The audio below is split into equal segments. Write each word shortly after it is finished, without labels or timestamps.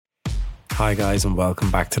Hi guys and welcome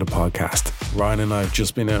back to the podcast. Ryan and I have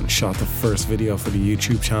just been out and shot the first video for the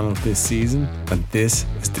YouTube channel this season, and this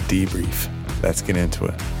is the debrief. Let's get into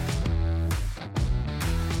it.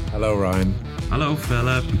 Hello Ryan. Hello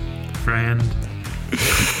Philip, friend,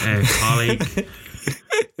 colleague.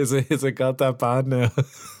 Is it got that bad now?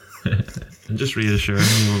 I'm just reassuring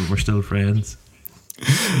you we're still friends.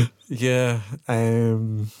 Yeah,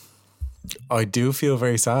 I do feel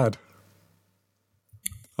very sad.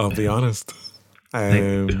 I'll be honest.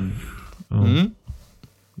 You're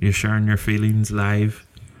sharing your feelings live.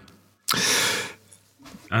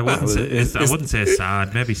 I wouldn't say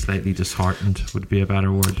sad. Maybe slightly disheartened would be a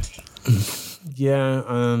better word. Yeah,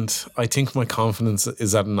 and I think my confidence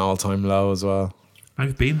is at an all-time low as well.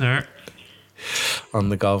 I've been there on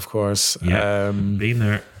the golf course. Yeah, been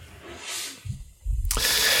there.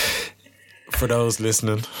 For those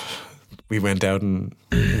listening, we went out and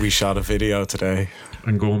we shot a video today.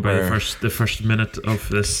 And going by the first minute of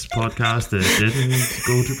this podcast, it didn't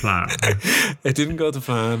go to plan. It didn't go to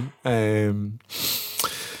plan.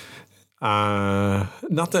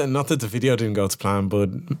 Not that the video didn't go to plan, but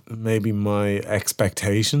maybe my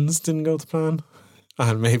expectations didn't go to plan,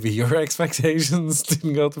 and maybe your expectations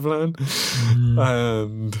didn't go to plan.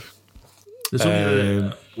 And it's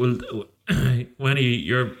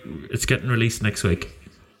getting released next week.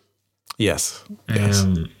 Yes.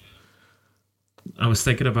 I was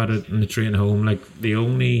thinking about it in the train home. Like the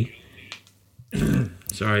only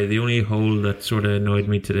hole that sort of annoyed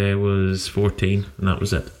me today was 14, and that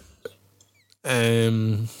was it.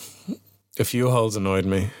 A few holes annoyed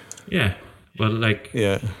me. Yeah, but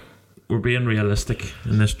we're being realistic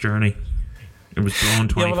in this journey. It was blowing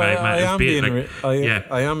 25 minutes.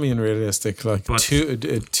 I am being realistic. Like, but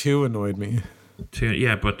two annoyed me.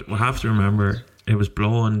 But we have to remember it was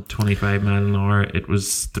blowing 25 miles an hour. It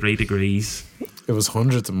was 3 degrees. It was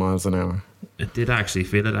hundreds of miles an hour. It did actually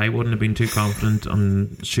feel it. I wouldn't have been too confident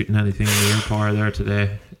on shooting anything near par there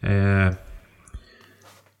today.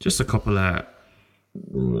 Just a couple of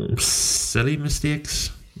silly mistakes.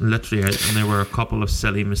 Literally, and there were a couple of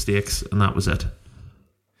silly mistakes, and that was it.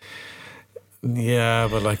 Yeah,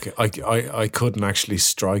 but like I couldn't actually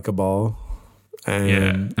strike a ball.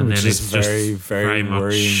 And then it's very, very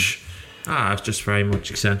worrying. It's just very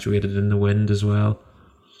much accentuated in the wind as well.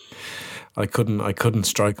 I couldn't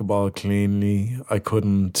strike a ball cleanly. I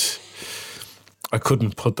couldn't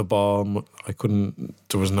put the ball.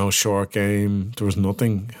 There was no short game. There was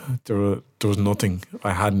nothing. There was nothing.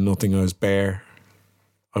 I had nothing. I was bare.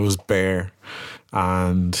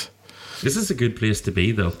 And this is a good place to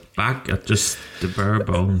be, though. Back at just the bare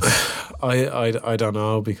bones. I don't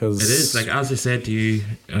know, because it is, like, as I said to you,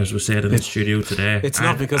 as we said in the studio today. It's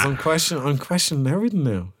not because I'm questioning everything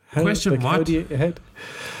now. Question what? How do you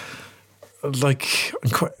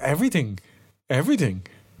everything.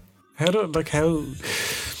 How?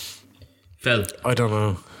 Phil. I don't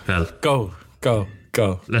know. Phil. Go.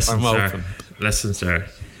 Listen, sir.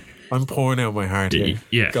 I'm pouring out my heart here.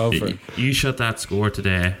 Yeah. Go for it. You shot that score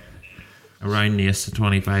today around the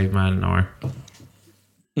 25 mile an hour.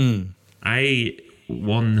 I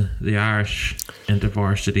won the Irish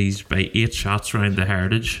InterVarsities by 8 shots around the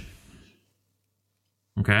Heritage.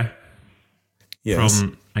 Okay? Yes.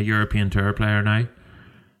 From a European Tour player now.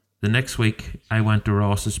 The next week, I went to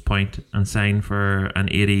Ross's Point and signed for an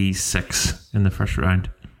 86 in the first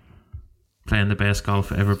round. Playing the best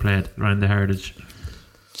golf I ever played around the Heritage.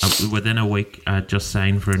 Within a week, I just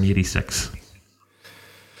signed for an 86.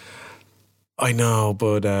 I know,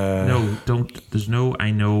 but no, don't. There's no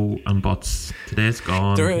I know and buts. Today's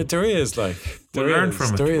gone. There is we'll learn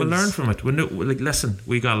from it. We'll learn from it. We know. Listen,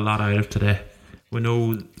 we got a lot out of today. We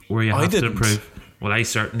know where you have to improve. Well, I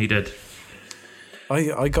certainly did.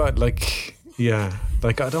 I got I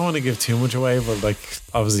don't want to give too much away, but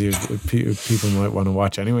obviously people might want to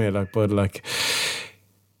watch anyway. But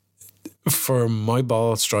for my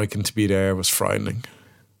ball striking to be there was frightening.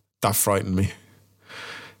 That frightened me.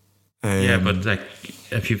 But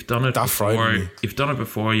if you've done it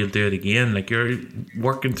before, you'll do it again. Like, you're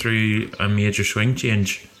working through a major swing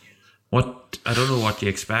change. I don't know what you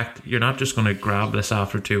expect. You're not just going to grab this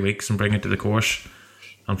after 2 weeks and bring it to the course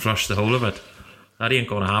and flush the whole of it. That ain't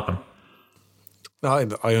going to happen. I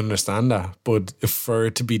understand that, but for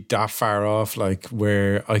it to be that far off,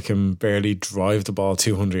 where I can barely drive the ball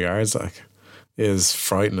 200 yards, is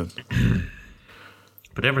frightening.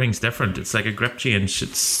 But everything's different. It's like a grip change.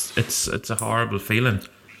 It's a horrible feeling.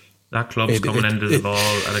 That club's coming into the ball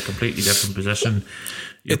at a completely different position.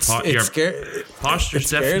 Your posture's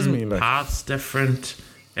different. Path's different.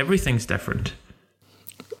 Everything's different.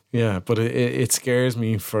 Yeah, but it scares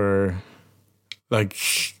me for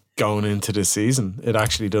going into the season. It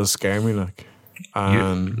actually does scare me. Like,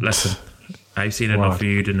 and listen, I've seen enough of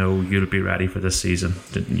you to know you'll be ready for this season.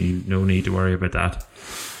 You no need to worry about that.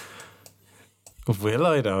 Will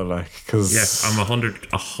I though? Like, because I'm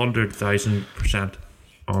 100,000%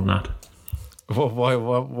 on that.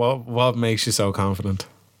 What makes you so confident?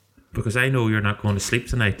 Because I know you're not going to sleep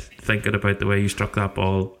tonight thinking about the way you struck that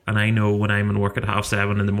ball, and I know when I'm in work at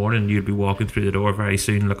 7:30 in the morning, you'll be walking through the door very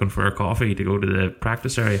soon looking for a coffee to go to the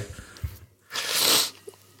practice area.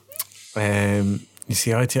 You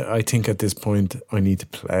see, I think at this point I need to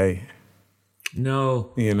play.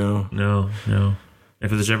 No. You know? No.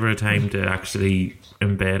 If there's ever a time to actually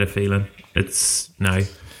embed a feeling, it's now.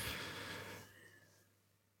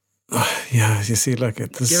 Yeah, you see, like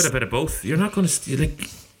it's give it a bit of both. You're not going to like.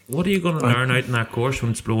 What are you going to learn out in that course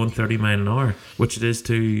when it's blowing 30 mile an hour, which it is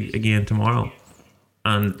to again tomorrow,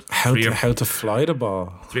 and how to fly the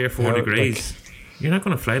ball 3 or 4 degrees. Like, you're not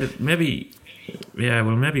going to fly it. Maybe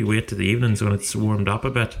wait to the evenings when it's warmed up a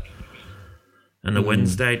bit and the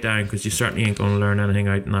wind's died down, because you certainly ain't going to learn anything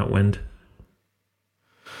out in that wind.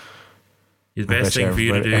 The best thing for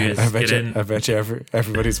you to do is get in. I bet you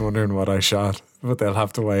everybody's wondering what I shot, but they'll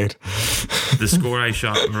have to wait. The score I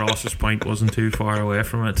shot in Ross's Point wasn't too far away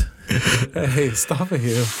from it. Hey, stop it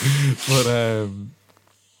here. But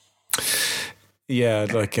yeah,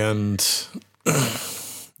 like, and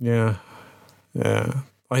yeah.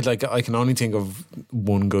 I can only think of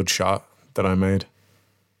one good shot that I made.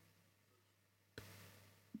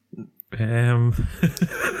 There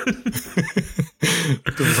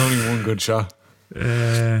was only one good shot.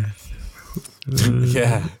 Yeah.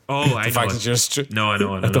 Oh, I know. I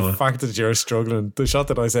know. The fact that you're struggling. The shot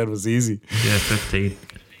that I said was easy. Yeah, 15.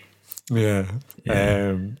 Yeah.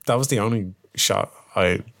 That was the only shot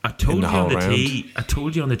I told in the you whole on the round. tee. I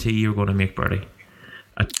told you on the tee you were going to make birdie.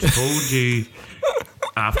 I told you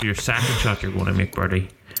after your second shot you're going to make birdie.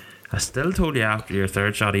 I still told you after your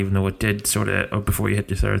third shot, even though it did or before you hit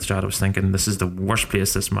your third shot, I was thinking this is the worst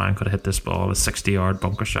place this man could have hit this ball, a 60-yard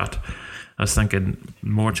bunker shot. I was thinking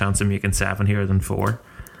more chance of making 7 here than 4.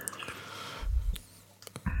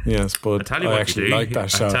 Yes, but I actually like that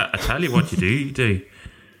shot. I tell you what you do.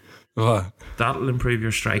 What? That'll improve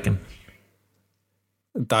your striking.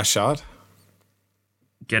 That shot?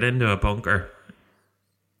 Get into a bunker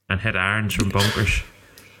and hit irons from bunkers.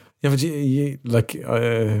 Yeah, but you like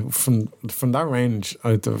from that range,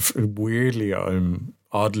 weirdly, I'm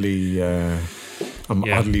oddly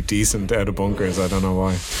decent out of bunkers. I don't know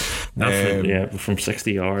why. From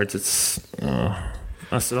 60 yards, it's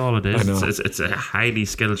that's all it is. It's a highly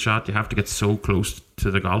skilled shot. You have to get so close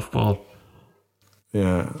to the golf ball.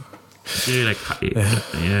 Yeah.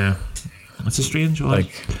 Yeah. It's a strange one.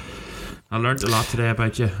 Like, I learnt a lot today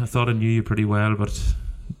about you. I thought I knew you pretty well, but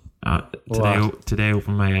today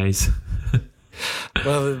opened my eyes.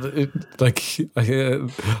 Well,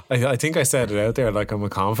 I think I said it out there. Like, I'm a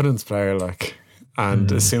confidence player. Like,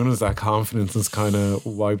 and as soon as that confidence is kind of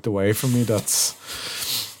wiped away from me, that's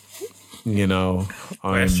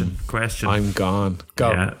question. I'm gone.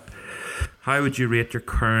 Go. Yeah. How would you rate your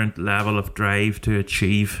current level of drive to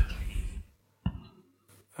achieve?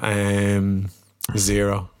 0.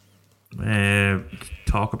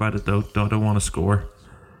 Talk about it though. Don't want to score.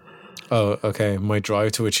 Oh, okay. My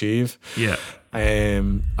drive to achieve. Yeah.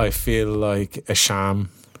 I feel like a sham,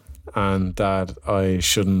 and that I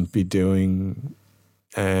shouldn't be doing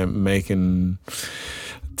making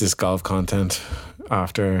this golf content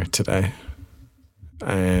after today.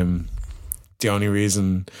 The only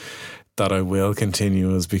reason that I will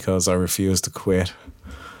continue is because I refuse to quit.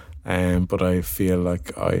 But I feel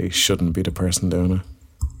like I shouldn't be the person doing it.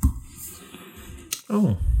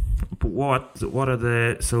 Oh, but what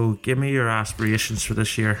are so give me your aspirations for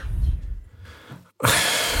this year.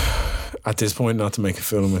 At this point, not to make a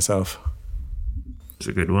fool of myself. It's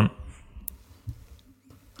a good one.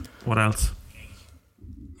 What else?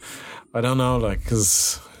 I don't know, like,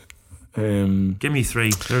 because give me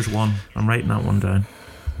 3. There's one. I'm writing that one down.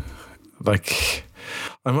 Like,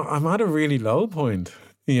 I'm at a really low point,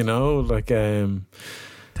 you know, like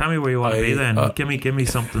tell me where you want to be then. Give me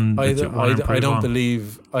something that you want to improve on. I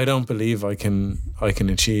don't believe I can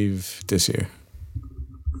achieve this year.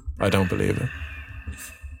 I don't believe it.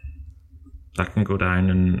 That can go down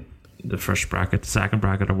in the first bracket, the second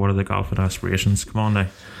bracket, or what are the golfing aspirations? Come on now.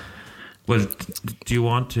 Well, do you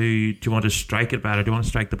want to strike it better? Do you want to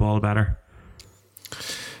strike the ball better?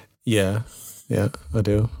 Yeah, I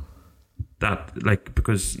do. That, like,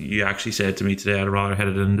 because you actually said to me today, I'd rather hit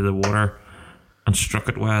it into the water and struck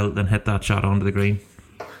it well than hit that shot onto the green.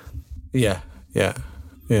 Yeah. It's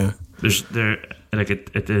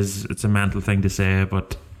a mental thing to say,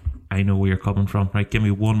 but I know where you're coming from. Right, give me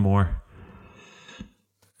one more.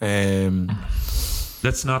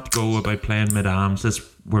 Let's not go about playing mid-arms.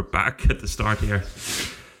 We're back at the start here.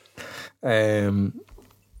 Do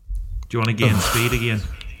you want to gain speed again?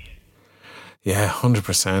 Yeah,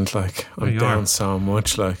 100%. Like, I'm down so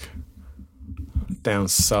much. Like, down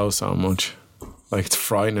so much. Like, it's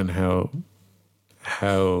frightening how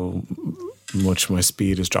much my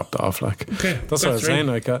speed has dropped off. Like, okay, that's what I was saying.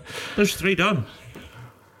 Like, there's 3 done.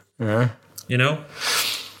 Yeah, you know.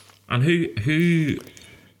 And who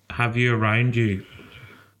have you around you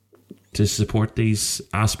to support these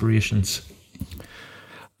aspirations?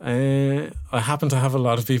 I happen to have a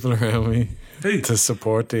lot of people around me Who? to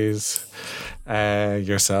support these.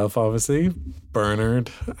 Yourself, obviously,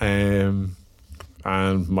 Bernard, and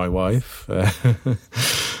my wife.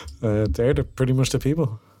 They're pretty much the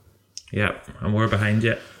people. Yeah, and we're behind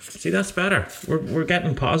you. See, that's better. We're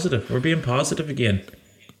getting positive. We're being positive again.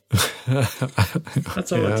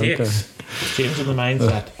 That's all it takes. Okay. Changing the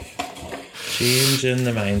mindset. Changing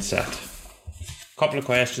the mindset. Couple of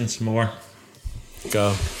questions more.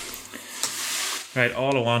 Go. Right,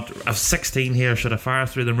 all I want. I have 16 here. Should I fire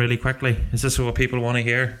through them really quickly? Is this what people want to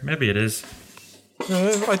hear? Maybe it is.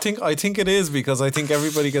 I think it is, because I think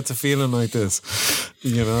everybody gets a feeling like this,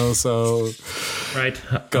 you know. So, right.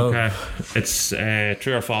 Go. Okay. It's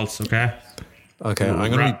true or false. Okay. Okay.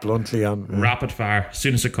 I'm going to be bluntly on rapid fire as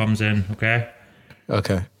soon as it comes in. Okay.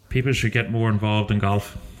 Okay. People should get more involved in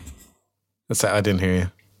golf. I didn't hear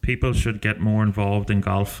you. People should get more involved in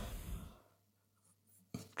golf.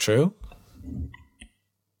 True.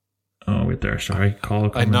 Oh, wait there. Sorry.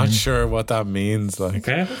 Call. I'm not sure what that means. Like.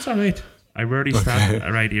 Okay, that's all right. I rarely set.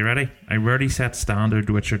 All right, you ready? I rarely set standards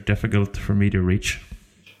which are difficult for me to reach.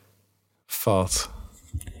 False.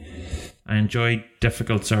 I enjoy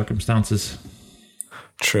difficult circumstances.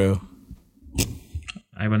 True.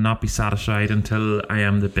 I will not be satisfied until I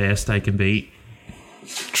am the best I can be.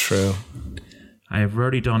 True. I have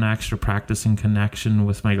rarely done extra practice in connection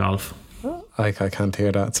with my golf. I can't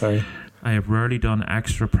hear that, sorry. I have rarely done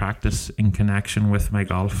extra practice in connection with my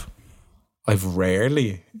golf. I've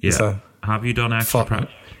rarely? Yeah. Have you done extra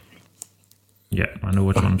practice? Yeah, I know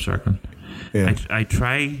which one I'm circling. Yeah. I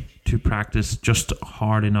try to practice just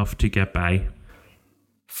hard enough to get by.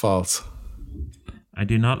 False. I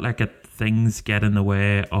do not let things get in the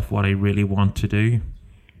way of what I really want to do.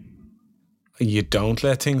 You don't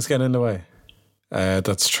let things get in the way?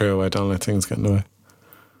 That's true. I don't let things get in the way.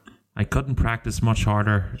 I couldn't practice much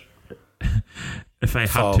harder if I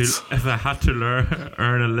had to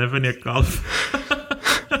earn a living at golf.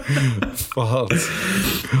 False.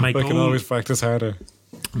 I can always practice harder.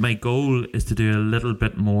 My goal is to do a little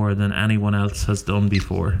bit more than anyone else has done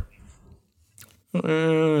before.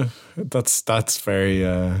 That's very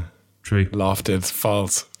true. Lofted.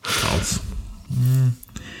 False.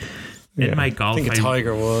 In my golf, I think of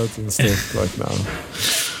Tiger Woods and stuff like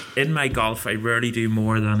that. In my golf, I rarely do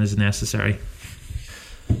more than is necessary.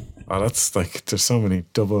 Oh, that's like, there's so many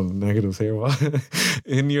double negatives here. What?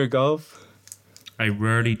 In your golf? I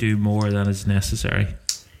rarely do more than is necessary.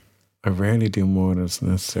 I rarely do more than is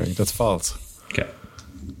necessary. That's false. Okay.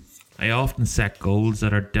 I often set goals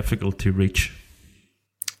that are difficult to reach.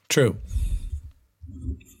 True.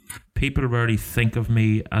 People rarely think of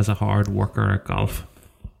me as a hard worker at golf.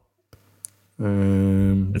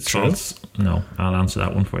 It's true? false. No, I'll answer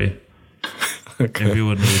that one for you. Okay.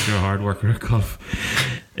 Everyone knows you're a hard worker at golf.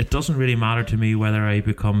 It doesn't really matter to me whether I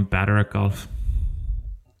become better at golf.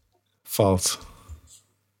 False.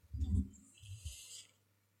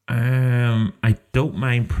 I don't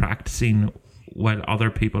mind practicing while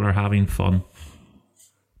other people are having fun.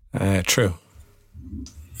 True.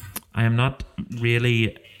 I am not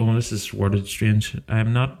really... Oh, this is worded strange. I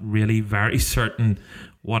am not really very certain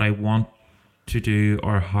what I want to do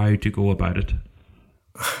or how to go about it.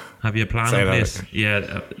 Have you a plan in place?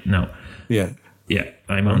 Yeah. No. Yeah. Yeah,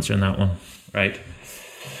 I'm answering that one. Right.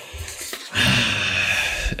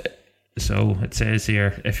 So it says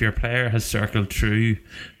here, if your player has circled true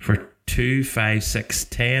for 2, 5, 6,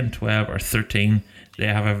 10, 12 or 13, they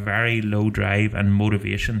have a very low drive and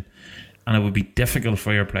motivation, and it would be difficult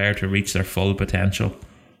for your player to reach their full potential.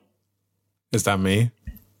 Is that me?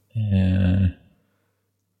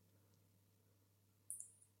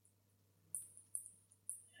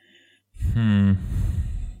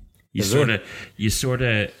 You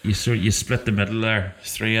split the middle there.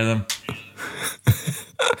 3 of them.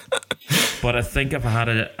 But I think if I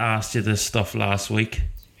had asked you this stuff last week,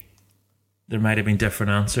 there might have been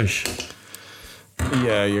different answers.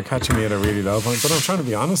 Yeah, you're catching me at a really low point, but I'm trying to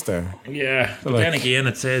be honest there. Yeah, but then again,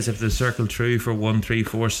 it says if the circle true for 1, 3,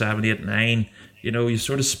 4, 7, 8, 9, you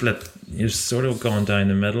sort of split. You've sort of gone down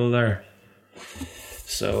the middle there.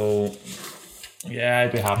 So, yeah,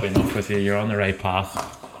 I'd be happy enough with you. You're on the right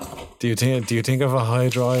path. Do you think of a high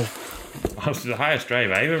drive? It's the highest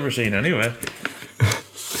drive I've ever seen, anyway.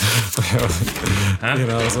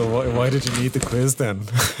 Huh? So why did you need the quiz then?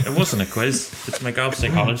 It wasn't a quiz. It's my golf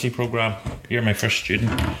psychology program. You're my first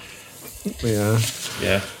student. Yeah.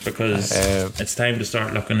 Yeah, because it's time to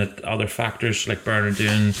start looking at other factors, like Bernard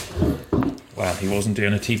doing. Well, he wasn't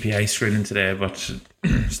doing a TPI screening today, but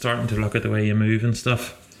starting to look at the way you move and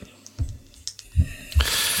stuff.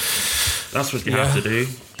 That's what you have to do.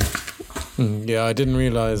 Yeah, I didn't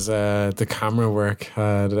realise the camera work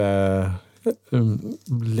had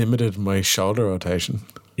limited my shoulder rotation.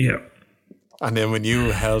 Yeah. And then when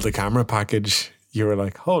you held the camera package, you were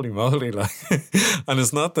like, holy moly. And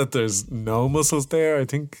it's not that there's no muscles there. I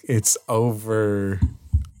think it's over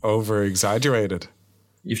exaggerated.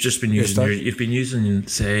 You've just been using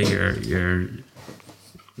say your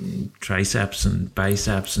triceps and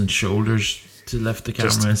biceps and shoulders to lift the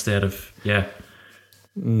camera instead of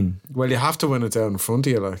Well, you have to when it's out in front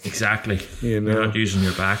of you, like. Exactly. You're not using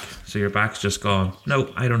your back, so your back's just gone.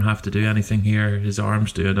 No, I don't have to do anything here. His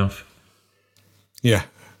arms do enough. Yeah.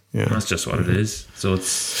 And that's just what it is. So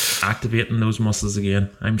it's activating those muscles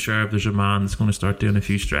again. I'm sure if there's a man that's going to start doing a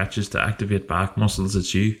few stretches to activate back muscles,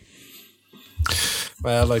 it's you.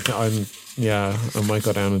 Well, I might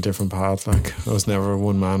go down a different path. Like, I was never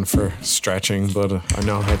one man for stretching, but I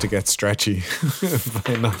know how to get stretchy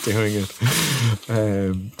by not doing it.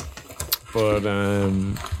 I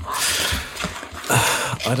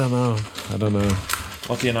don't know.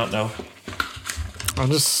 What do you not know? I'm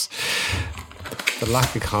just the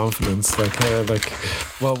lack of confidence. What's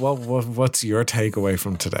your takeaway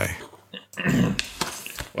from today?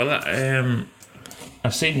 Well,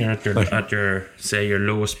 I've seen you at your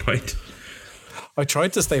lowest point. I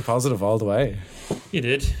tried to stay positive all the way. You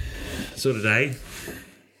did. So did I.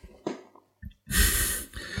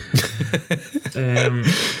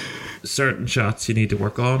 Certain shots you need to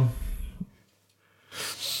work on.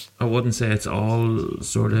 I wouldn't say it's all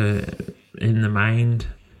sort of in the mind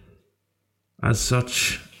as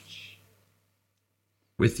such.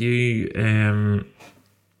 With you,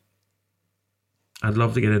 I'd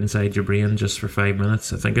love to get inside your brain just for 5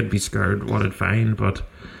 minutes. I think I'd be scared what I'd find, but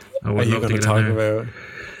I would love to get in there.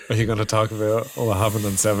 Are you going to talk about what happened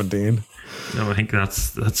on 17? No, I think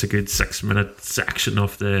that's a good 6 minute section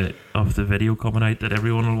of the video coming out that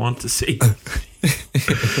everyone will want to see.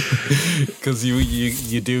 Because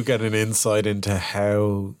you do get an insight into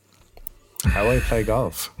how I play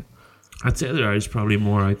golf. I'd say there is probably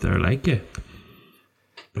more out there like you.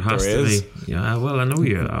 There has to be. Yeah, well, I know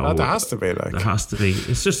you. There has to be. There has to be.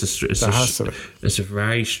 It's just it's a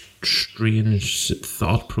very strange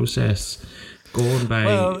thought process. Going by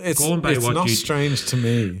it's what not strange to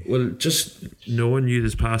me. Well, just knowing you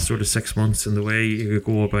this past sort of 6 months and the way you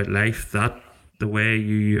go about life, that the way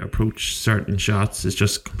you approach certain shots is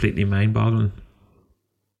just completely mind-boggling.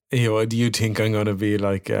 Do you think I'm going to be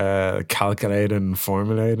like calculating and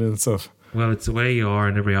formulating and stuff? Well, it's the way you are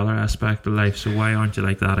in every other aspect of life, so why aren't you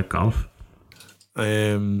like that at golf?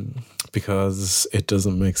 Because it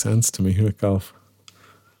doesn't make sense to me with golf.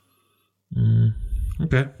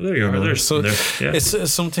 Okay, well, there you are. It's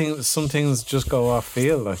some things just go off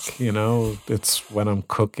feel. Like, it's when I'm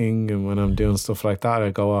cooking and when I'm doing stuff like that,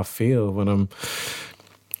 I go off feel. When I'm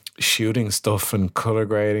shooting stuff and color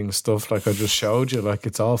grading stuff, like I just showed you, like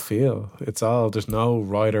it's all feel. There's no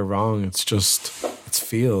right or wrong. It's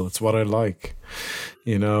feel. It's what I like.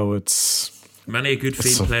 It's many a good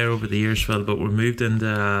field player over the years, Phil, but we're moved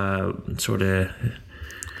into sort of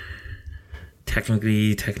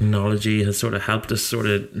technology has sort of helped us sort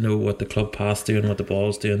of know what the club path's doing, what the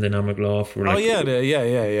ball's doing, dynamic golf. Yeah.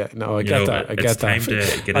 No, I get that. It's time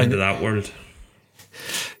to get into that world.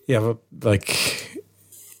 Yeah, but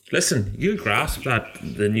listen, you grasp that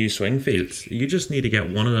the new swing fields. You just need to get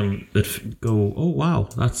one of them that go, oh wow,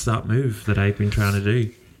 that's that move that I've been trying to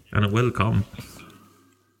do, and it will come.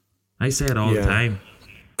 I say it all the time.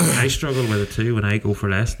 I struggle with it too when I go for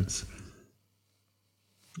lessons.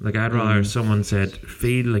 Like, I'd rather someone said,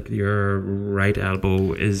 feel like your right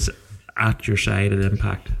elbow is at your side of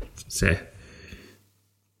impact, say.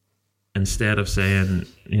 Instead of saying,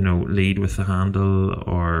 lead with the handle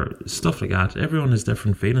or stuff like that. Everyone has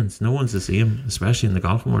different feelings. No one's the same, especially in the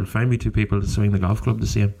golfing world. Find me two people to swing the golf club the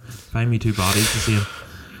same. Find me two bodies the same.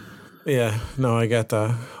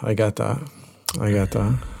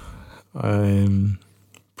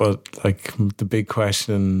 But like the big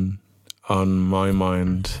question on my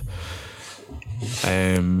mind,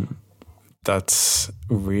 that's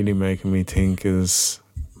really making me think is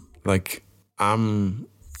like, am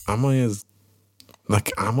I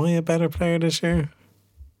a better player this year?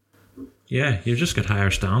 Yeah, you've just got higher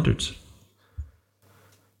standards.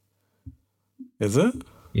 Is it?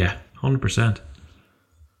 Yeah, 100%.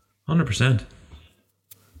 100%.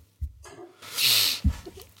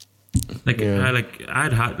 Like, yeah.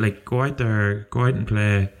 I'd go out and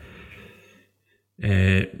play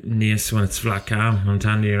Nace when it's flat cam. I'm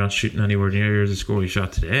telling you, you're not shooting anywhere near the score you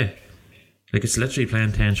shot today. Like, it's literally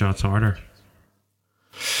playing 10 shots harder.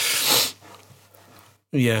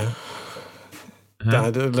 Yeah.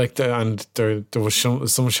 Huh? There was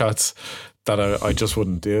some shots that I just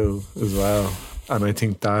wouldn't do as well, and I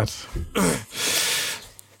think that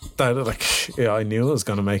I knew it was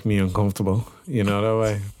going to make me uncomfortable, you know, that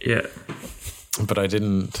way. Yeah. But I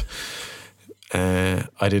didn't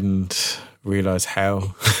realize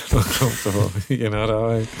how uncomfortable, you know, that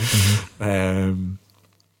way. Mm-hmm.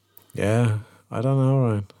 Yeah, I don't know,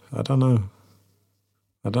 Ryan. I don't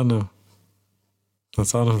know.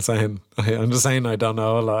 That's all I'm saying. I'm just saying I don't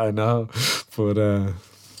know a lot. I know, but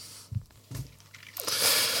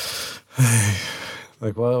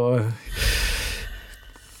like, what?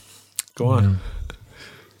 Go on.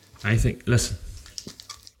 I think. Listen.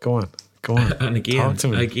 Go on. And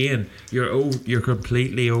again, you're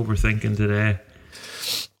completely overthinking today.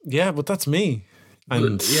 Yeah, but that's me.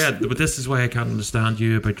 And but this is why I can't understand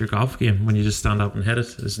you about your golf game when you just stand up and hit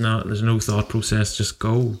it. There's no thought process. Just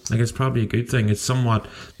go. Like, it's probably a good thing. It's somewhat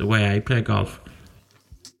the way I play golf.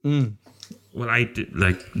 Well, I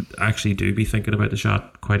actually do be thinking about the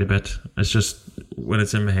shot quite a bit. It's just when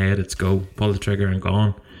it's in my head, it's go, pull the trigger and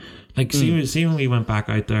gone. Like, see when we went back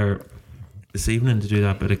out there this evening to do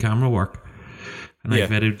that bit of camera work, and I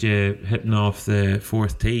videoed you hitting off the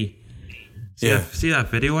fourth tee. See that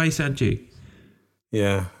video I sent you?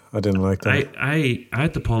 Yeah, I didn't like that. I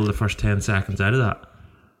had to pull the first 10 seconds out of that.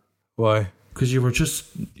 Why? Because you were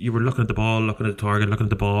looking at the ball, looking at the target, looking at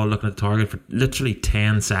the ball, looking at the target for literally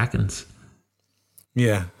 10 seconds.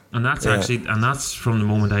 Yeah. And that's from the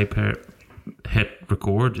moment I hit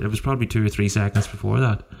record. It was probably 2 or 3 seconds before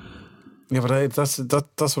that. Yeah, but that's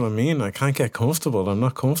what I mean. I can't get comfortable. I'm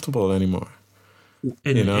not comfortable anymore.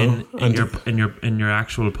 In your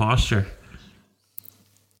actual posture.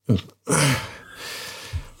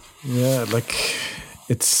 Yeah, like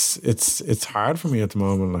it's hard for me at the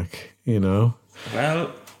moment, like, you know.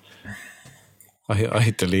 Well,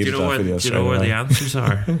 I deleted that video. Do you know where the answers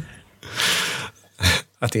are?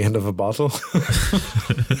 At the end of a bottle.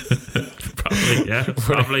 Probably, yeah.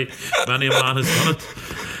 Probably many a man has done it.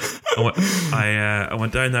 I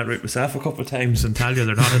went down that route myself a couple of times and tell you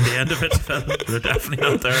they're not at the end of it, Phil. They're definitely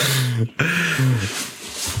not there.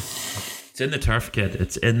 It's in the turf, kid.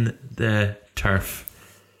 It's in the turf.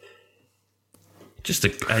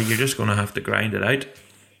 You're just going to have to grind it out,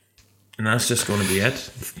 and that's just going to be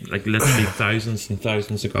it. Like, literally thousands and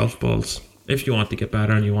thousands of golf balls. If you want to get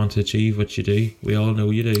better and you want to achieve what you do, we all know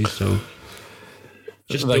you do. So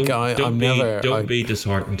just like, don't be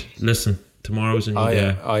disheartened. Listen, tomorrow's a new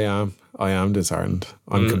day. I am disheartened.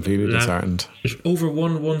 I'm completely disheartened. It's over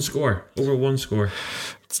one score.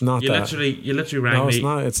 It's not that. You literally rang me.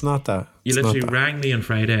 No, it's not that. You literally rang me on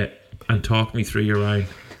Friday and talked me through your round.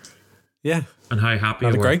 Yeah. And how happy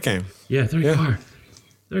you were. Had a great game. Yeah, there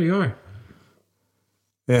you are.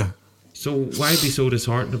 Yeah. So why be so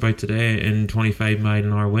disheartened about today in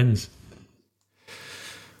 25-mile-an-hour winds?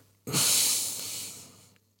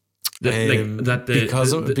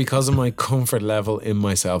 Because of my comfort level in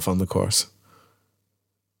myself on the course.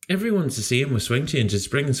 Everyone's the same with swing changes.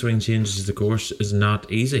 Bringing swing changes to the course is not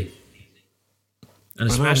easy. And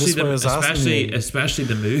especially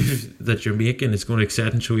the move that you're making is going to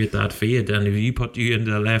accentuate that fade. And if you put you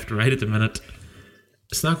into the left or right at the minute,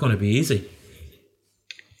 it's not going to be easy.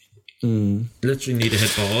 Literally need to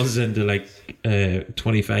hit balls into like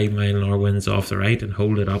 25-mile-an-hour winds off the right and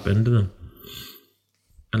hold it up into them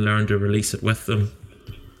and learn to release it with them.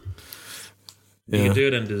 You can do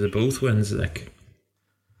it into the both winds. Like,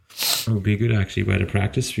 it would be a good actually way to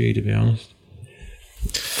practice for you, to be honest.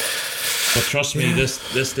 But trust me,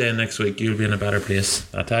 this day next week you'll be in a better place.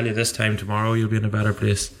 I tell you, this time tomorrow you'll be in a better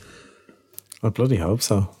place. I bloody hope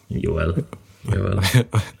so. You will.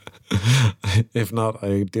 If not,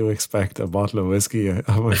 I do expect a bottle of whiskey at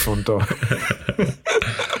my front door.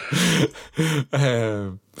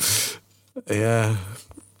 Yeah.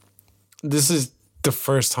 This is the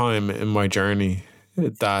first time in my journey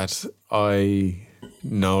that I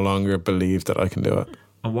no longer believe that I can do it.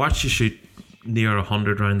 I watched you shoot near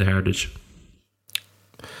 100 round the Heritage.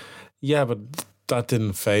 Yeah, but that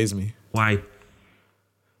didn't faze me. Why?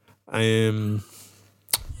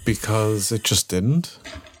 Because it just didn't.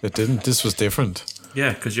 It didn't. This was different.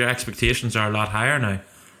 Yeah, because your expectations are a lot higher now.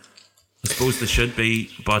 I suppose they should be,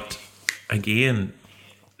 but again,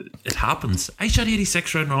 it happens. I shot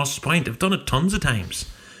 86 round Ross's Point. I've done it tons of times,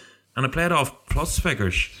 and I played off plus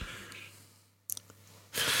figures.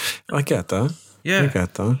 I get that. Yeah, I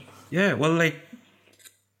get that. Yeah, well, like,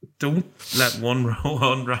 don't let one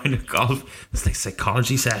round of golf. It's like a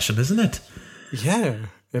psychology session, isn't it? Yeah,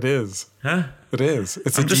 it is. Huh? It is.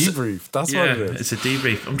 It's a debrief. That's what it is. It's a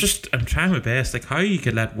debrief. I'm trying my best. Like, how you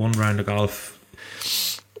could let one round of golf.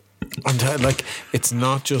 Like, it's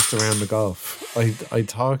not just around the golf. I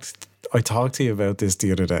talked to you about this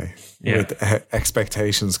the other day with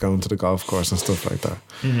expectations going to the golf course and stuff like that.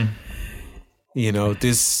 Mm-hmm. You know,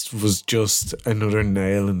 this was just another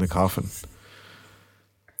nail in the coffin,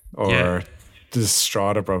 or the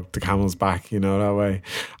straw that broke the camel's back. You know, that way,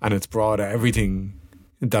 and it's brought everything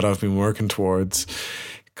that I've been working towards,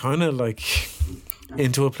 kind of like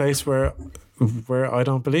into a place where I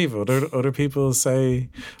don't believe it. Other people say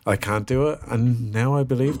I can't do it, and now I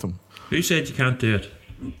believe them. Who said you can't do it?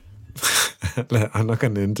 I'm not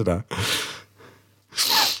getting into that.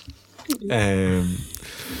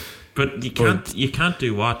 But you can't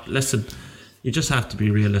do what? Listen, you just have to be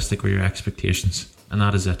realistic with your expectations, and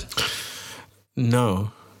that is it.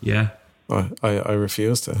 No. Yeah. I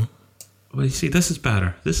refuse to. Well, you see, this is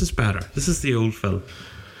better. This is the old Phil.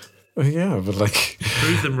 Yeah, but like,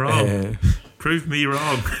 prove them wrong. Prove me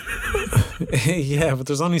wrong. Yeah, but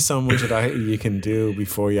there's only so much of that you can do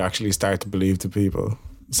before you actually start to believe the people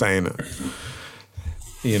saying it.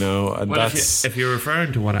 You know, and well, if you're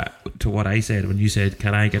referring to what I said when you said,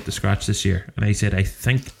 "Can I get the scratch this year?" and I said, "I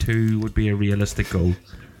think 2 would be a realistic goal."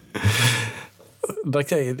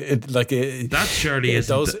 That surely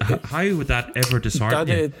isn't. How would that ever dishearten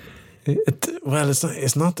you? Well,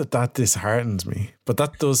 it's not that disheartens me, but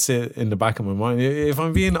that does sit in the back of my mind. If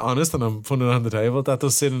I'm being honest and I'm putting it on the table, that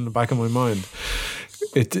does sit in the back of my mind.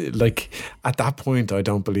 It like at that point I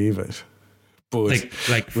don't believe it. But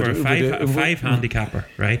like for a five handicapper,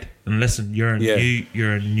 right? And listen, you're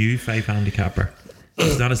a new 5 handicapper.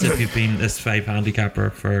 It's not as if you've been this 5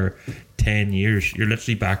 handicapper for 10 years. You're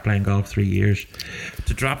literally back playing golf 3 years.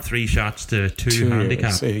 To drop 3 shots to 2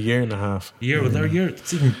 handicap, a year and a half.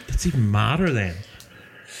 It's even madder then.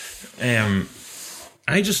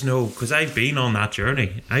 I just know because I've been on that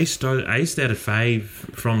journey. I stayed at 5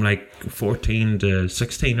 from like 14 to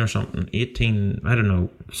 16 or something, 18. I don't know,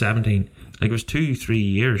 17. Like it was 2-3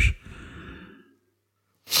 years.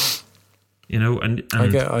 You know, and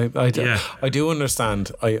I do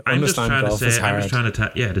understand. I understand golf is hard.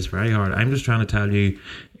 It is very hard. I'm just trying to tell you,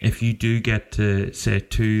 if you do get to say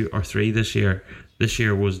 2 or 3 this year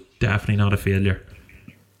was definitely not a failure.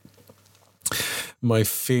 My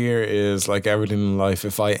fear is, like everything in life,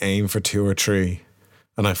 if I aim for 2 or 3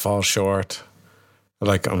 and I fall short,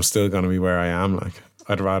 like I'm still going to be where I am. Like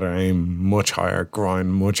I'd rather aim much higher,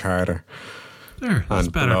 grind much harder. That's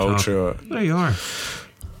and better blow talk. Through it. There you are.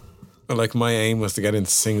 Like my aim was to get into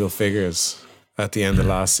single figures at the end of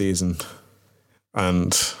last season,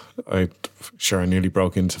 and I nearly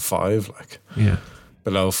broke into 5, like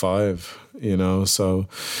below 5, you know. So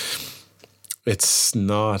it's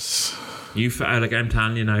not. I'm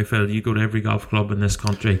telling you now, Phil. You go to every golf club in this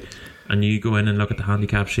country, and you go in and look at the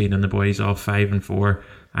handicap sheet, and the boys all 5 and 4.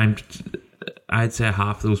 I'd say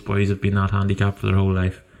half those boys have been that handicapped for their whole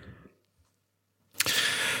life.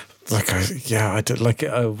 I did. Like,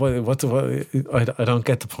 what? I don't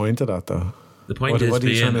get the point of that though. The point is, what are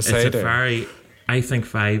you trying to say there? I think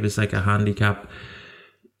 5 is like a handicap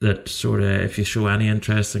that sort of, if you show any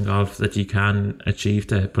interest in golf, that you can achieve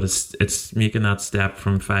that. But it's making that step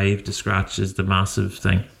from 5 to scratch is the massive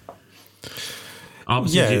thing.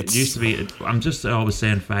 Obviously, it used to be. I'm just always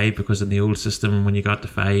saying 5 because in the old system, when you got to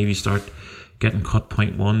 5, you start getting cut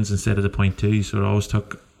 0.1s instead of the 0.2, so it always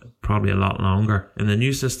took probably a lot longer. In the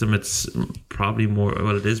new system, it's probably more.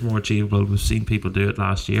 Well, it is more achievable. We've seen people do it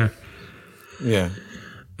last year. Yeah,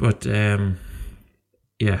 but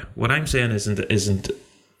what I'm saying isn't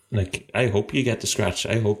like, I hope you get the scratch.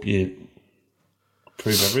 I hope you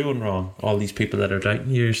prove everyone wrong. All these people that are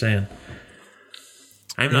doubting you, you're saying.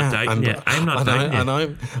 I'm not doubting you. I'm not doubting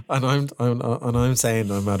you. And I'm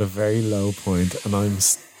saying I'm at a very low point, and I'm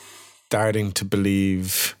starting to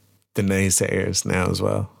believe the naysayers now as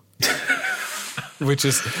well. which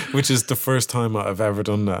is the first time I've ever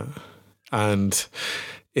done that, and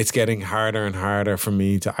it's getting harder and harder for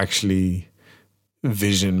me to actually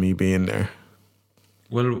vision me being there.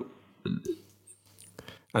 Well,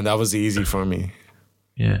 and that was easy for me.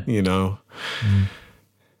 Yeah. You know.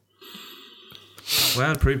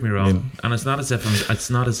 Well, prove me wrong. And it's not as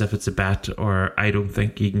if it's a bet, or I don't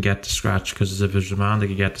think you can get to scratch, because if there's a man that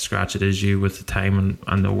can get to scratch, it is you, with the time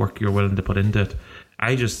and the work you're willing to put into it.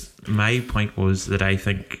 My point was that I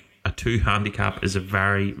think a 2 handicap is a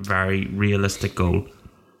very, very realistic goal.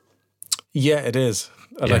 Yeah, it is.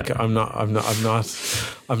 Yeah. Like I'm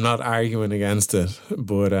not arguing against it,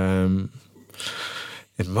 but in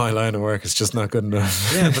my line of work, it's just not good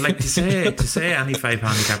enough. Yeah, but like to say any 5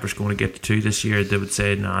 handicapper's going to get to 2 this year, they would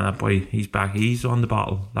say, "Nah, that boy, he's back. He's on the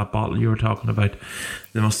bottle. That bottle you were talking about."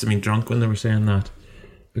 They must have been drunk when they were saying that,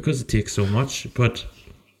 because it takes so much. But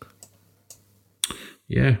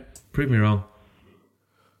yeah, prove me wrong.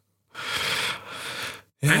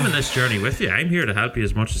 Yeah. I'm on this journey with you. I'm here to help you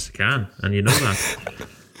as much as I can, and you know that.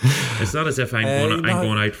 It's not as if I'm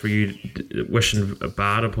going out for you, wishing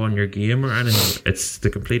bad upon your game or anything. It's the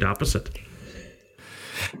complete opposite.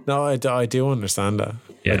 No, I do understand that.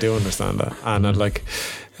 Yeah. I do understand that, and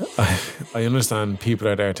I understand people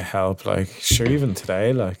are there to help. Like, sure, even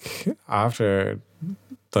today, like after,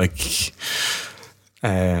 like,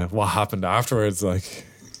 what happened afterwards, like,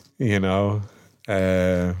 you know,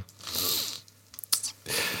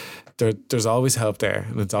 there's always help there,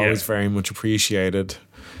 and it's always very much appreciated.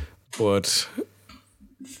 But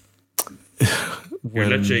you're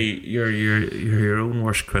literally you're your own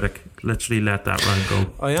worst critic. Literally, let that round go.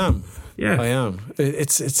 I am. Yeah, I am.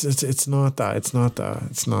 It's not that. It's not that.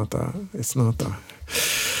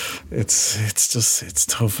 It's just, it's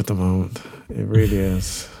tough at the moment. It really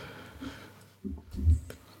is.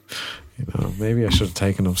 You know, maybe I should have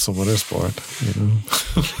taken up some other sport. You know.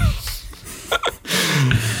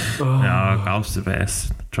 No, golf's the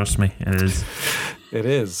best. Trust me, it is. It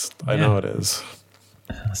is. I know it is.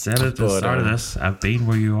 I said it at the start of this. I've been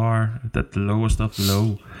where you are, at the lowest of the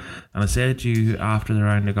low. And I said to you after the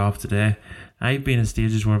round of golf today, I've been in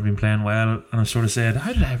stages where I've been playing well, and I've sort of said,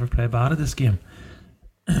 how did I ever play bad at this game?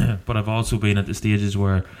 But I've also been at the stages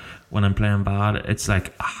where when I'm playing bad, it's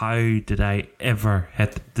like, how did I ever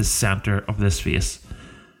hit the centre of this face?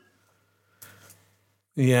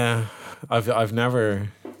 Yeah. I've never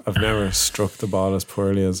struck the ball as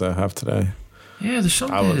poorly as I have today. Yeah, there's some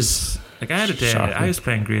days. Like I had a day, shocking. I was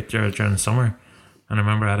playing great during the summer, and I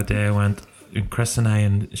remember I had a day I went, Chris and I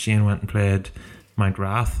and Shane went and played Mount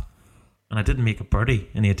Rath, and I didn't make a birdie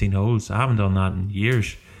in 18 holes. I haven't done that in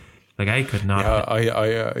years. Like I could not.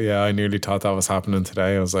 Yeah, I nearly thought that was happening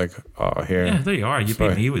today. I was like, oh, here. Yeah, there you are. You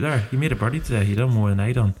beat me there. You made a birdie today. You done more than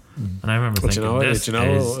I done. And I remember thinking, this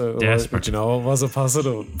is desperate. Do you know what was a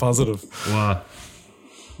positive? What?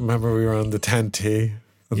 Remember we were on the 10th tee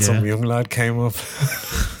and some young lad came up.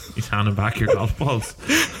 He's handing back your golf balls.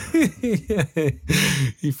 Yeah,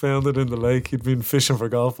 he found it in the lake. He'd been fishing for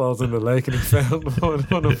golf balls in the lake, and he found one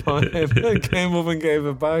on a pine and came up and gave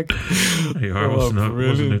it back.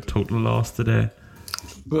 Wasn't a total loss today.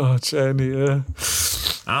 Oh, Jenny, yeah.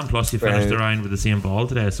 And plus you finished the round with the same ball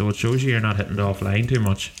today, so it shows you you're not hitting it offline too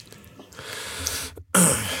much.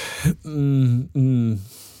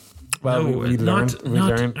 Well, no, we learned. You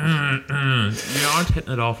aren't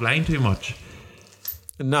hitting it offline too much.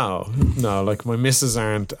 No, like my misses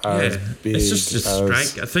aren't as big. It's just a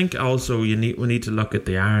strike. I think also we need to look at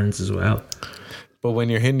the irons as well. But when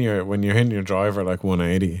you're hitting your driver like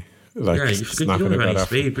 180, like you don't have any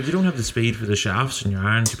speed, but you don't have the speed for the shafts in your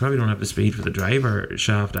irons. You probably don't have the speed for the driver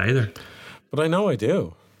shaft either. But I know I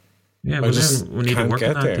do. Yeah, well then we need to work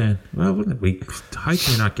on that then. Well, how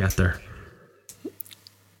can you not get there?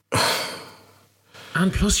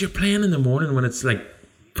 And plus you're playing in the morning when it's like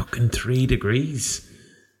fucking 3 degrees.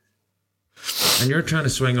 And you're trying to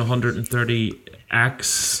swing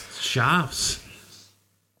 130x shafts.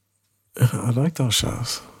 I like those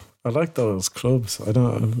shafts. I like those clubs. I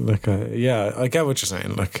don't like. I get what you're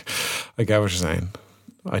saying. Like, I get what you're saying.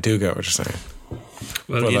 I do get what you're saying.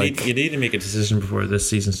 Well, you need to make a decision before this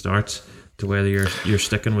season starts to whether you're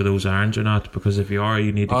sticking with those irons or not. Because if you are,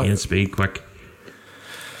 you need to gain speed quick.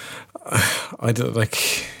 I do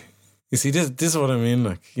like. You see, this is what I mean.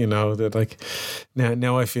 Like, you know, that like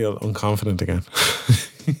now I feel unconfident again.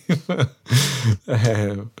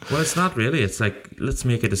 Well, it's not really. It's like, let's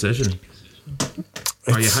make a decision.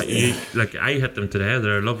 Or like I hit them today.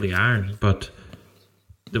 They're a lovely iron, but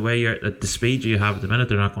the way at the speed you have at the minute,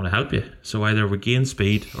 they're not going to help you. So either we gain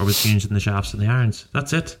speed or we're changing the shafts and the irons.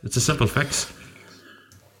 That's it. It's a simple fix.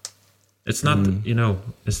 It's not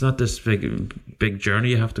it's not this big journey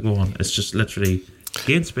you have to go on. It's just literally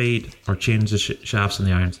gain speed or change the shafts and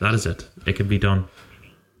the irons. That is it. It can be done.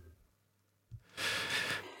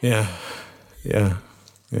 Yeah.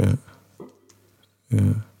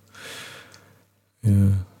 Yeah.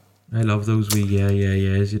 Yeah. I love those wee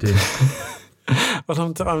yeahs you do. But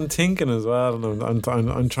I'm thinking as well, and I'm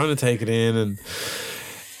trying to take it in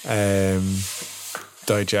and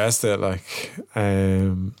digest it, like,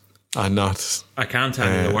 and not. I can't tell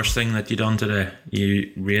you the worst thing that you done today.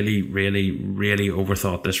 You really, really, really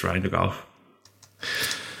overthought this round of golf.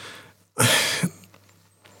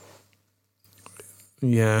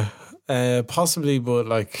 Yeah, possibly, but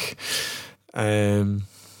like, I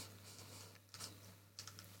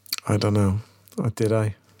don't know. Did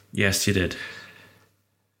I? Yes, you did.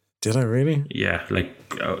 Did I really? Yeah,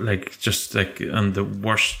 just on the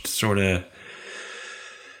worst sort of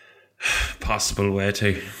possible way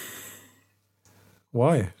to.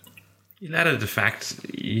 Why? You let it affect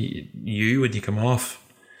you when you come off.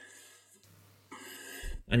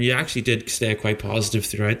 And you actually did stay quite positive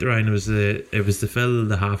throughout the round. It was the fill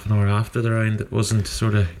the half an hour after the round that wasn't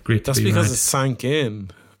sort of great. That's because it sank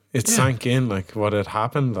in. It sank in, like, what had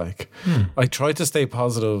happened. Like, I tried to stay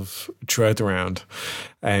positive throughout the round,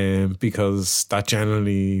 because that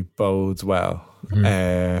generally bodes well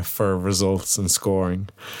for results and scoring.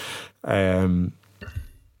 And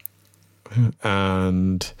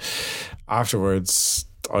afterwards,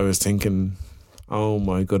 I was thinking, oh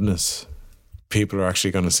my goodness, people are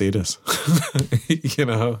actually going to see this, you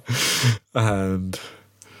know, and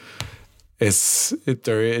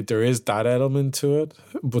there is that element to it,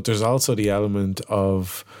 but there's also the element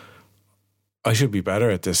of I should be better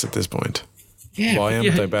at this point. Yeah, why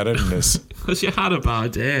am I better than this? Because you had a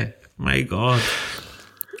bad day. My God.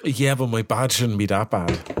 Yeah, but my bad shouldn't be that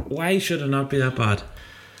bad. Why should it not be that bad?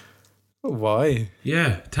 Why?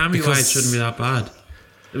 Yeah, tell me why it shouldn't be that bad.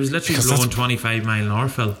 It was literally blowing 25 mile an hour,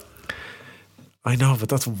 Phil. I know, but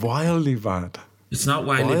that's wildly bad. It's not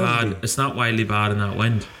wildly bad. It's not wildly bad in that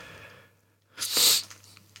wind.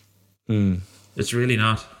 It's really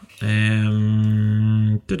not. There's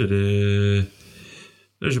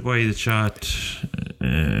a boy that shot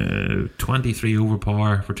 23 over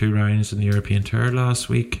par for 2 rounds in the European Tour last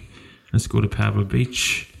week. Let's go to Pebble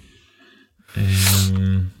Beach.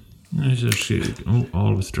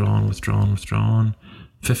 All withdrawn.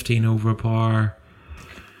 15 over par.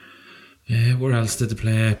 Where else did they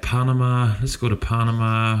play? Panama. Let's go to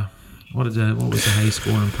Panama. What was the high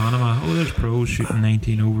score in Panama? Oh, there's pros shooting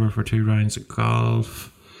 19 over for 2 rounds of golf.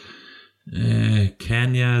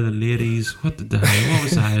 Kenya, the ladies. What was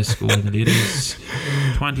the highest score in the ladies?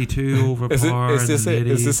 22 over par. Is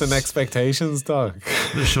this an expectations dog?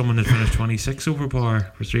 There's someone that finished 26 over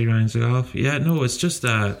par for 3 rounds of golf. Yeah, no, it's just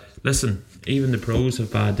listen, even the pros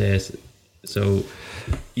have bad days. So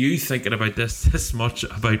you thinking about this much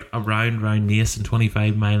about a round Nace and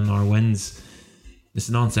 25 mile an hour winds, it's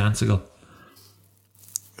nonsensical.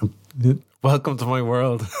 Welcome to my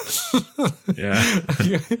world. Yeah.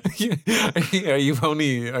 Are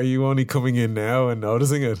you only coming in now and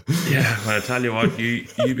noticing it? Yeah, well, I tell you what, you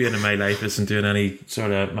being in my life isn't doing any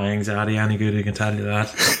sort of my anxiety any good, I can tell you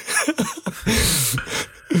that.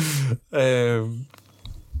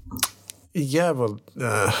 Yeah, well,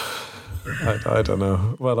 I don't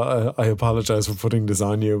know. Well, I apologize for putting this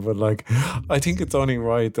on you, but like, I think it's only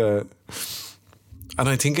right that, and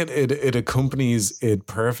I think it accompanies it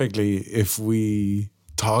perfectly if we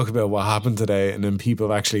talk about what happened today and then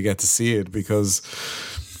people actually get to see it, because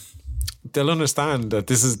they'll understand that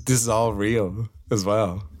this is all real as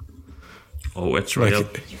well. Oh, it's real.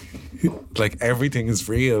 Like everything is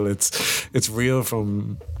real. It's real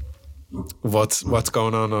from what's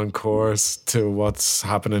going on course to what's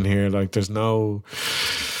happening here. Like there's no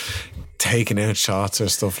taking out shots or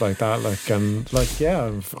stuff like that.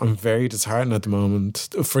 I'm very disheartened at the moment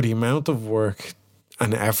for the amount of work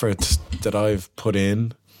and effort that I've put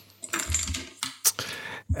in.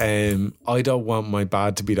 I don't want my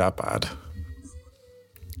bad to be that bad.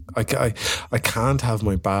 I can't have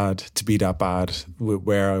my bad to be that bad with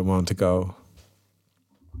where I want to go.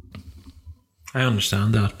 I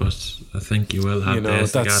understand that, but I think you will have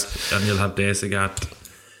days to get, and you'll have days to get.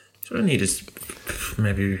 So I need to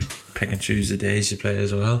maybe pick and choose the days you play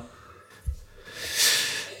as well.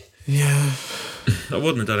 Yeah. I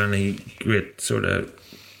wouldn't have done any great sort of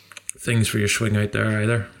things for your swing out there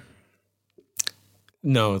either.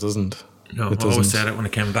 No, it doesn't. No, I always said it when I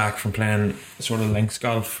came back from playing sort of links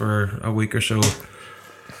golf for a week or so.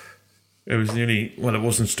 It was it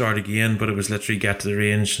wasn't start again, but it was literally get to the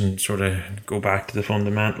range and sort of go back to the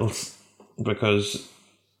fundamentals, because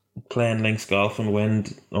playing links golf and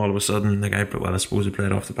wind, all of a sudden, I suppose I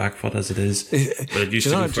played off the back foot as it is, but it used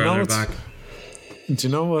to go further back. Do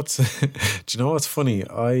you know what's funny?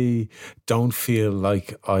 I don't feel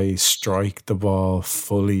like I strike the ball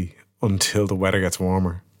fully until the weather gets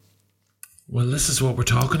warmer. Well, this is what we're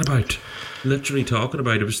talking about. Literally talking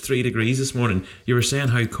about. It was 3 degrees this morning. You were saying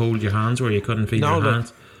how cold your hands were. You couldn't feel your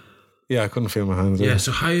hands. Yeah, I couldn't feel my hands. Yeah,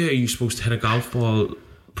 so how are you supposed to hit a golf ball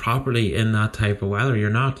properly in that type of weather? You're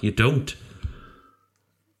not. You don't.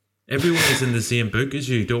 Everyone is in the same book as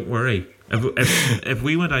you. Don't worry. If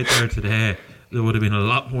we went out there today, there would have been a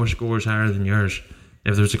lot more scores higher than yours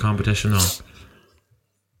if there was a competition on.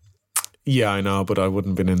 Yeah, I know, but I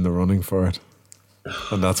wouldn't have been in the running for it.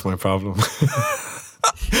 And that's my problem.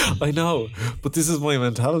 I know, but this is my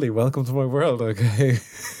mentality. Welcome to my world, okay?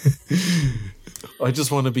 I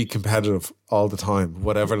just want to be competitive all the time,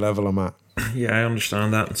 whatever level I'm at. Yeah, I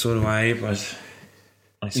understand that, and so do I. But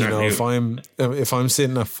I certainly, if I'm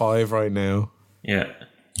sitting at 5 right now, yeah,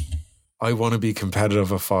 I want to be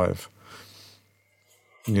competitive at 5.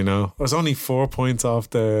 You know, I was only 4 points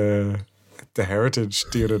off the heritage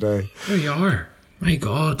the other day. There you are. My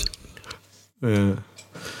God. Yeah.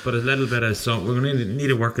 But a little bit of we're going to need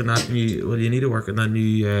to work on that new. Well, you need to work on that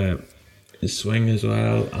new swing as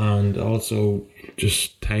well, and also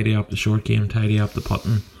just tidy up the short game, tidy up the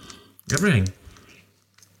putting, everything.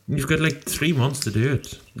 You've got like 3 months to do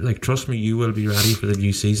it. Like, trust me, you will be ready for the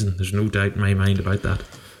new season. There's no doubt in my mind about that.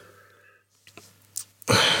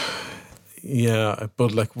 Yeah,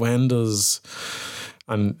 but like, when does?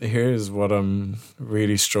 And here's what I'm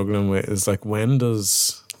really struggling with: is like, when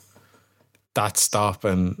does that stop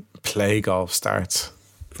and play golf starts?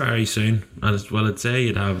 Very soon. Well, I'd say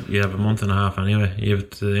you'd have a month and a half anyway. You have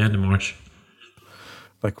it to the end of March.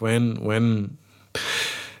 Like, when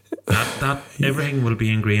that everything will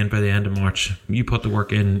be ingrained by the end of March. You put the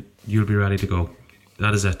work in, you'll be ready to go.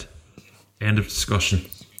 That is it. End of discussion.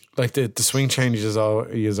 Like the swing changes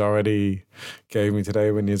you already gave me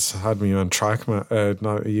today when you had me on track.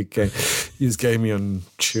 You gave me on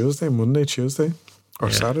Monday, Tuesday,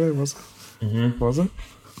 or Saturday, was it? Mm-hmm. Was it?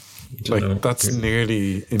 Like, that's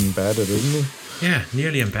nearly embedded, isn't it? Yeah,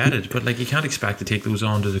 nearly embedded. But like, you can't expect to take those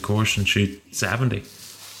onto the course and shoot 70.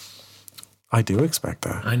 I do expect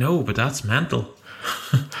that. I know, but that's mental.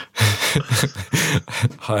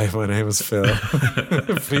 Hi, my name is Phil.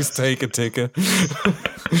 Please take a ticket.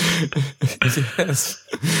 Yes.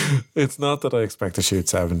 It's not that I expect to shoot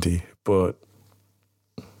 70, but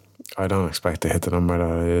I don't expect to hit the number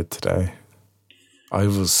that I did today. I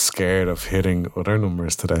was scared of hitting other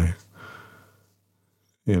numbers today.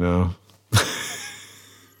 You know?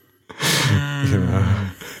 You know?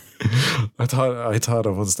 I thought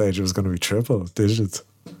at one stage it was going to be triple digits.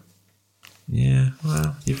 Yeah,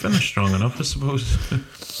 well, you finished strong enough, I suppose.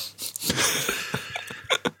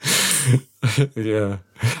 Yeah.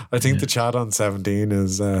 I think the chat on 17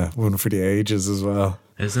 is one for the ages as well.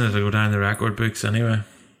 Isn't it? It'll go down the record books anyway.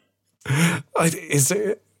 Is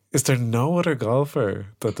there no other golfer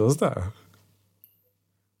that does that?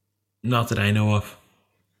 Not that I know of.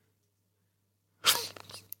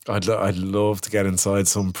 I'd love to get inside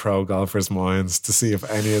some pro golfers' minds to see if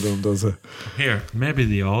any of them does it. Here, maybe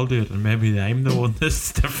they all do it, and maybe I'm the one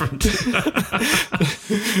that's different.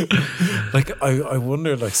 Like, I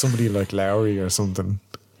wonder, like, somebody like Lowry or something.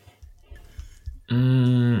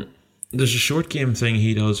 There's a short game thing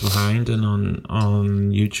he does behind and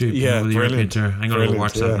on YouTube. Yeah, brilliant. I'm going to go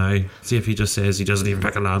watch that now. See if he just says he doesn't even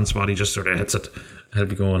pick a land spot, he just sort of hits it. I'll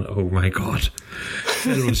be going, oh my God.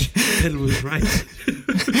 Phil was right.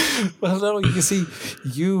 Well, no, you see,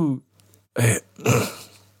 you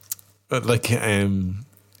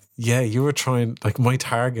you were trying, like, my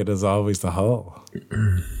target is always the hole,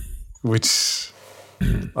 which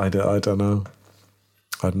I don't know.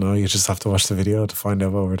 I don't know. You just have to watch the video to find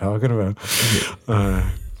out what we're talking about.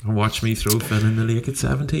 Watch me throw Phil in the lake at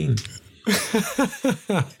 17.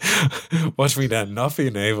 Watch me then not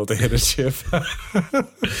being able to hit a chip.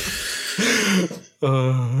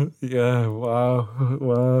 Yeah,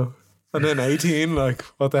 wow. And then 18, like,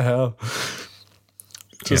 what the hell?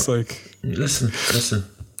 Just like, listen.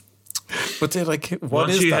 But they're like,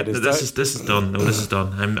 what is that? This is done. No, this is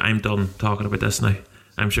done. I'm done talking about this now.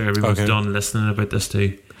 I'm sure everyone's done listening about this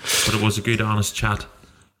too. But it was a good, honest chat.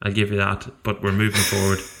 I'll give you that. But we're moving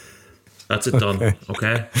forward. That's it, done.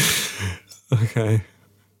 Okay? Okay.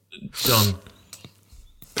 Done.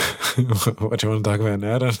 What do you want to talk about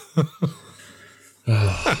now then?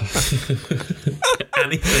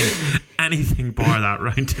 Anything bar that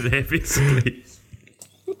round today, basically.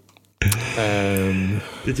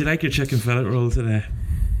 Did you like your chicken fillet roll today?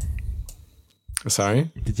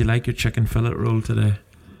 Sorry? Did you like your chicken fillet roll today?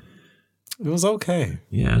 It was okay.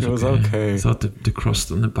 Yeah, it was okay. I thought the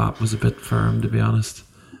crust on the bat was a bit firm, to be honest.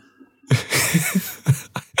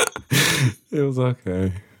 It was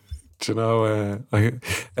okay. Do you know, I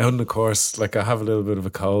out in the course, like I have a little bit of a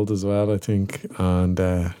cold as well, I think, and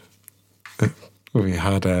we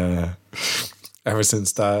had ever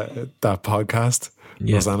since that podcast.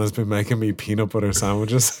 Yeah. Rosanna's been making me peanut butter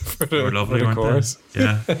sandwiches for the course. They?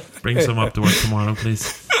 Yeah, bring some up to work tomorrow,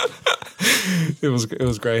 please. It was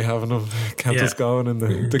great having them. Kept us going in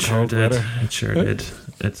the cold weather. It sure did.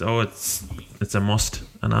 It's a must,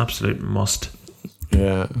 an absolute must.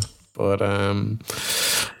 Yeah. But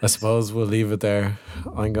I suppose we'll leave it there.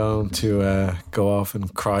 I'm going to go off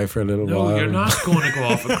and cry for a little while. No, you're not going to go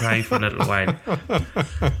off and cry for a little while.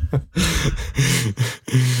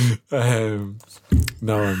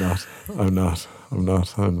 No, I'm not.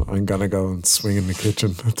 I'm going to go and swing in the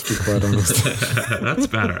kitchen, to be quite honest. That's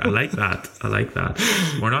better. I like that.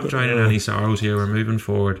 We're not drowning any sorrows here. We're moving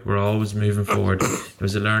forward. We're always moving forward. It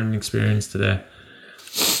was a learning experience today.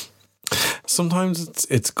 Sometimes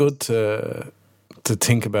it's good to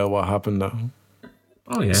think about what happened though.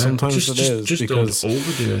 Oh yeah. Sometimes just don't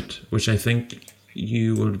overdo it, which I think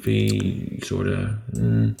you would be sort of.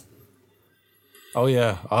 Oh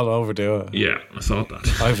yeah, I'll overdo it. Yeah, I thought that.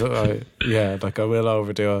 I will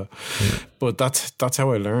overdo it. Yeah. But that's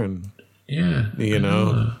how I learn. Yeah. You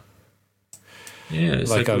know. Yeah,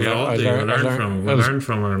 it's like we all do. We learn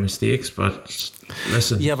from our mistakes, but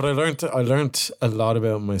listen. Yeah, but I learned a lot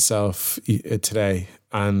about myself today,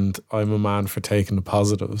 and I'm a man for taking the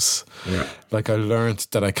positives. Yeah. Like I learned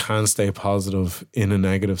that I can stay positive in a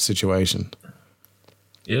negative situation.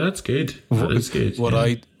 Yeah, that's good. That is good.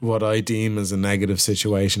 What I deem as a negative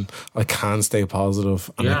situation, I can stay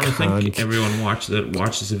positive. And I think everyone watches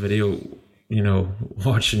the video, you know,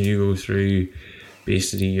 watching you go through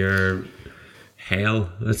basically your hell,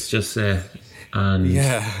 let's just say. And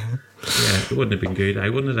it wouldn't have been good. I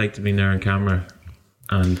wouldn't have liked to be there on camera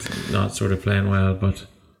and not sort of playing well,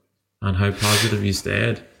 and how positive you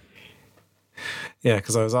stayed. Yeah,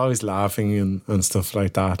 because I was always laughing and stuff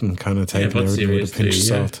like that, and kind of taking everything with a pinch of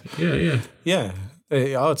salt. Yeah.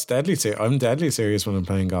 It's deadly serious. I'm deadly serious when I'm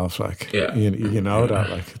playing golf. Like, you know that.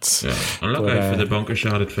 Like, it's. Yeah, and look out for the bunker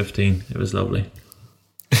shot at 15. It was lovely.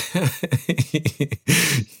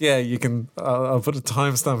 Yeah, you can. I'll put a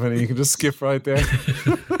timestamp in it. You can just skip right there.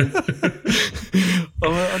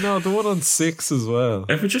 Oh no, the one on 6 as well.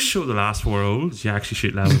 If we just show the last 4 holes, you actually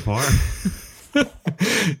shoot level par.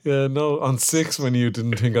 Yeah, no, on 6 when you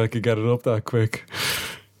didn't think I could get it up that quick.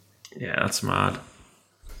 Yeah, that's mad.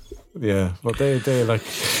 Yeah, but they like.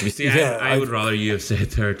 You see, I would rather you have said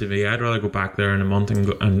there to me. I'd rather go back there in a month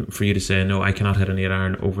and for you to say no, I cannot hit an 8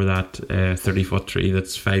 iron over that 30-foot tree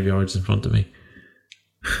that's 5 yards in front of me.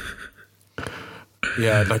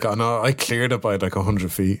 Yeah, like I know I cleared it by like 100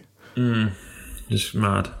 feet. Just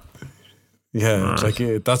mad. Yeah, mad.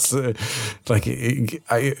 Like that's like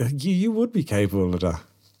you would be capable of that.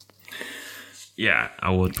 Yeah,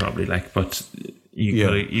 I would probably but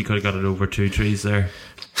you could have got it over 2 trees there.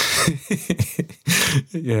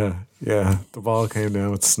 Yeah. The ball came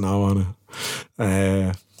down with snow on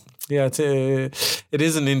it. It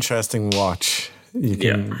is an interesting watch. You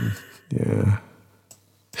can,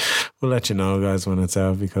 We'll let you know, guys, when it's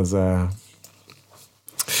out because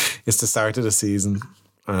it's the start of the season.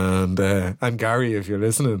 And Gary, if you're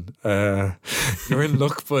listening, you're in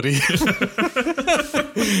luck, buddy.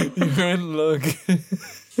 You're in luck.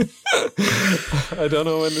 I don't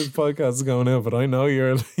know when this podcast is going out, but I know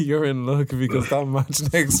you're in luck because that match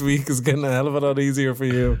next week is getting a hell of a lot easier for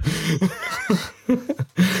you.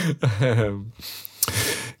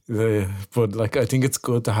 But like, I think it's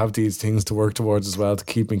good to have these things to work towards as well, to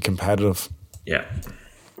keep me competitive. Yeah,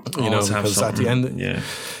 you know, because at the end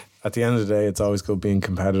of the day, it's always good being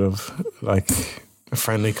competitive. Like a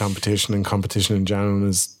friendly competition and competition in general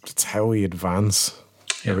it's how we advance.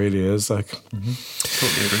 It really is. Like,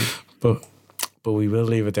 totally agree. But we will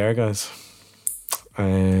leave it there, guys.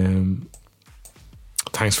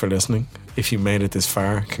 Thanks for listening. If you made it this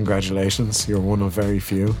far, congratulations. You're one of very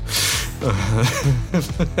few.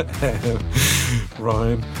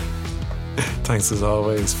 Ryan, thanks as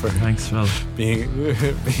always for being there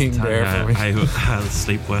for me. I'll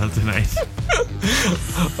sleep well tonight.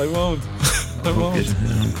 I won't. Oh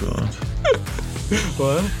God.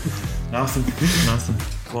 What? Nothing.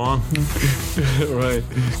 Go on. Right,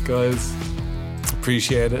 guys.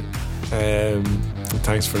 Appreciate it.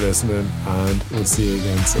 Thanks for listening, and we'll see you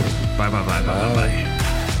again soon. Bye.